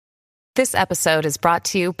This episode is brought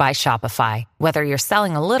to you by Shopify. Whether you're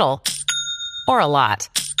selling a little or a lot,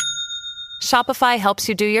 Shopify helps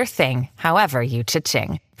you do your thing, however you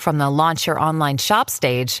cha-ching. From the launch your online shop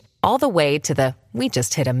stage, all the way to the we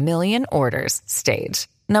just hit 1 million orders stage.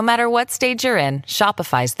 No matter what stage you're in,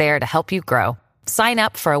 Shopify's there to help you grow. Sign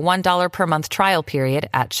up for a $1 per month trial period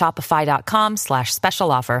at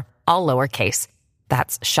shopify.com/special offer, all lowercase.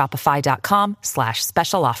 That's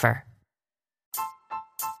shopify.com/special offer.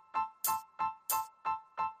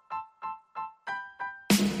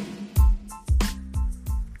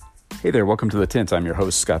 Hey there, welcome to The Tint. I'm your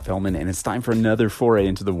host, Scott Fellman, and it's time for another foray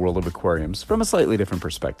into the world of aquariums from a slightly different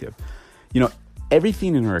perspective. You know,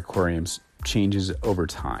 everything in our aquariums changes over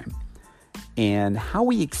time, and how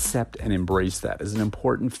we accept and embrace that is an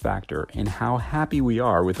important factor in how happy we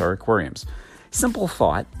are with our aquariums. Simple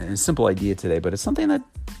thought and a simple idea today, but it's something that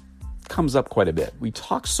comes up quite a bit. We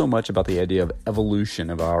talk so much about the idea of evolution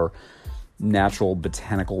of our natural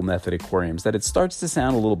botanical method aquariums that it starts to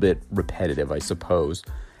sound a little bit repetitive, I suppose.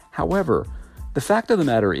 However, the fact of the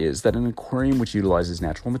matter is that an aquarium which utilizes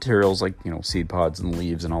natural materials like, seed pods and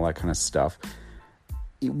leaves and all that kind of stuff,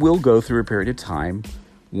 it will go through a period of time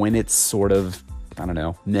when it's sort of,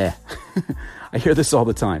 meh. I hear this all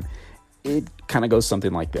the time. It kind of goes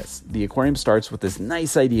something like this. The aquarium starts with this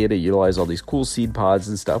nice idea to utilize all these cool seed pods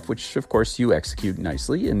and stuff, which of course you execute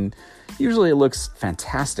nicely, and usually it looks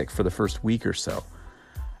fantastic for the first week or so.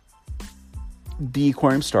 The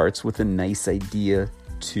aquarium starts with a nice idea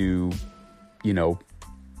to,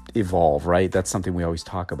 evolve, right? That's something we always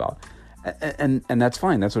talk about. And that's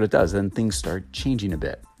fine. That's what it does. Then things start changing a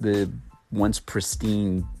bit. The once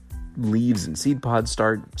pristine leaves and seed pods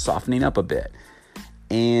start softening up a bit.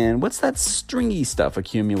 And what's that stringy stuff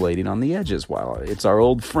accumulating on the edges? Well, it's our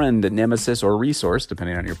old friend, nemesis or resource,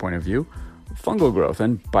 depending on your point of view, fungal growth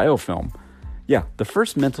and biofilm. Yeah, the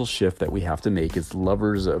first mental shift that we have to make as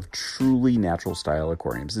lovers of truly natural style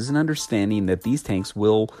aquariums is an understanding that these tanks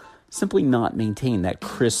will simply not maintain that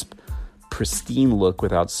crisp, pristine look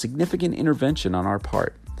without significant intervention on our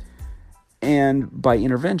part. And by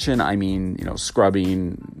intervention, I mean,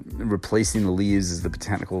 scrubbing, replacing the leaves as the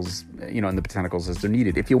botanicals, and the botanicals as they're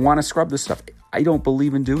needed. If you want to scrub this stuff, I don't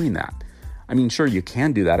believe in doing that. I mean, sure, you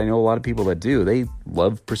can do that. I know a lot of people that do. They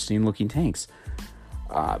love pristine looking tanks.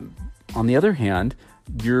 On the other hand,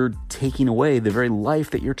 you're taking away the very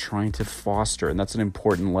life that you're trying to foster, and that's an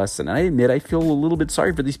important lesson. And I admit I feel a little bit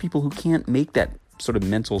sorry for these people who can't make that sort of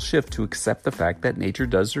mental shift to accept the fact that nature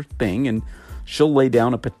does her thing, and she'll lay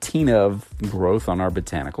down a patina of growth on our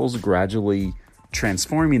botanicals, gradually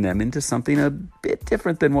transforming them into something a bit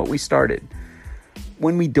different than what we started.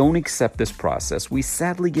 When we don't accept this process, we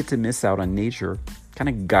sadly get to miss out on nature kind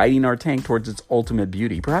of guiding our tank towards its ultimate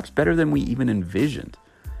beauty, perhaps better than we even envisioned.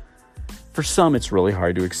 For some, it's really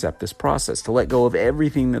hard to accept this process, to let go of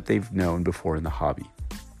everything that they've known before in the hobby.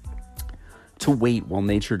 To wait while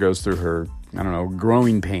nature goes through her,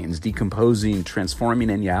 growing pains, decomposing, transforming,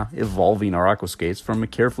 and evolving our aquascapes from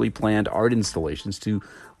carefully planned art installations to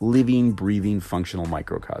living, breathing, functional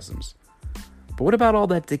microcosms. But what about all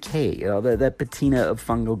that decay, that patina of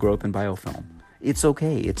fungal growth and biofilm? It's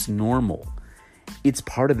okay, it's normal. It's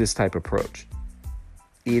part of this type of approach.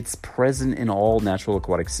 It's present in all natural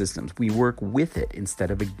aquatic systems. We work with it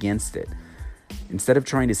instead of against it. Instead of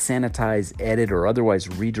trying to sanitize, edit, or otherwise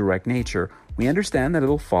redirect nature, we understand that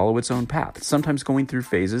it'll follow its own path, sometimes going through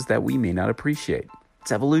phases that we may not appreciate.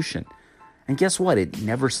 It's evolution. And guess what? It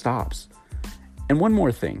never stops. And one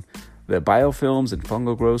more thing, the biofilms and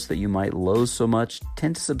fungal growths that you might loathe so much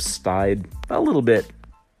tend to subside a little bit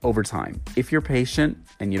over time. If you're patient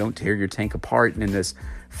and you don't tear your tank apart in this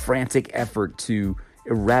frantic effort to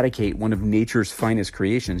eradicate one of nature's finest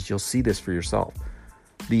creations, you'll see this for yourself.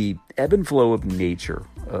 The ebb and flow of nature,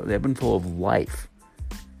 the ebb and flow of life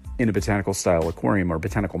in a botanical style aquarium or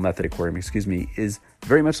botanical method aquarium, is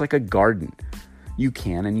very much like a garden. You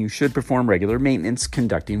can and you should perform regular maintenance,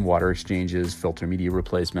 conducting water exchanges, filter media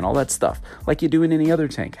replacement, all that stuff, like you do in any other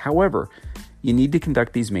tank. However, you need to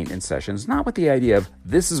conduct these maintenance sessions not with the idea of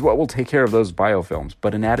this is what will take care of those biofilms,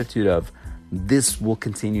 but an attitude of this will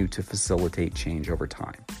continue to facilitate change over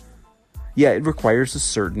time. Yeah, it requires a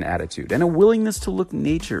certain attitude and a willingness to look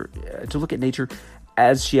at nature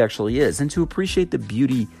as she actually is, and to appreciate the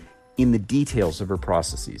beauty in the details of her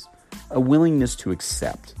processes. A willingness to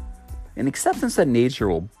accept. An acceptance that nature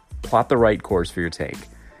will plot the right course for your tank.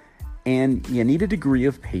 And you need a degree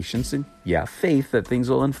of patience and, faith that things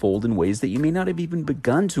will unfold in ways that you may not have even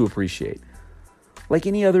begun to appreciate. Like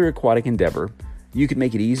any other aquatic endeavor, you could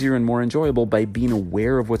make it easier and more enjoyable by being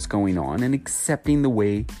aware of what's going on and accepting the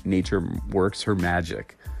way nature works her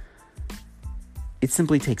magic. It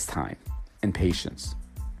simply takes time and patience.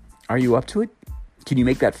 Are you up to it? Can you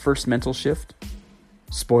make that first mental shift?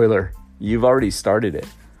 Spoiler, you've already started it.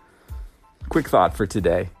 Quick thought for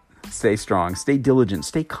today. Stay strong, stay diligent,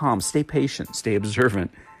 stay calm, stay patient, stay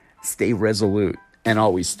observant, stay resolute, and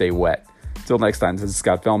always stay wet. Till next time, this is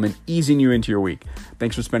Scott Fellman, easing you into your week.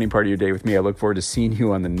 Thanks for spending part of your day with me. I look forward to seeing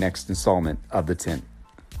you on the next installment of The Tint.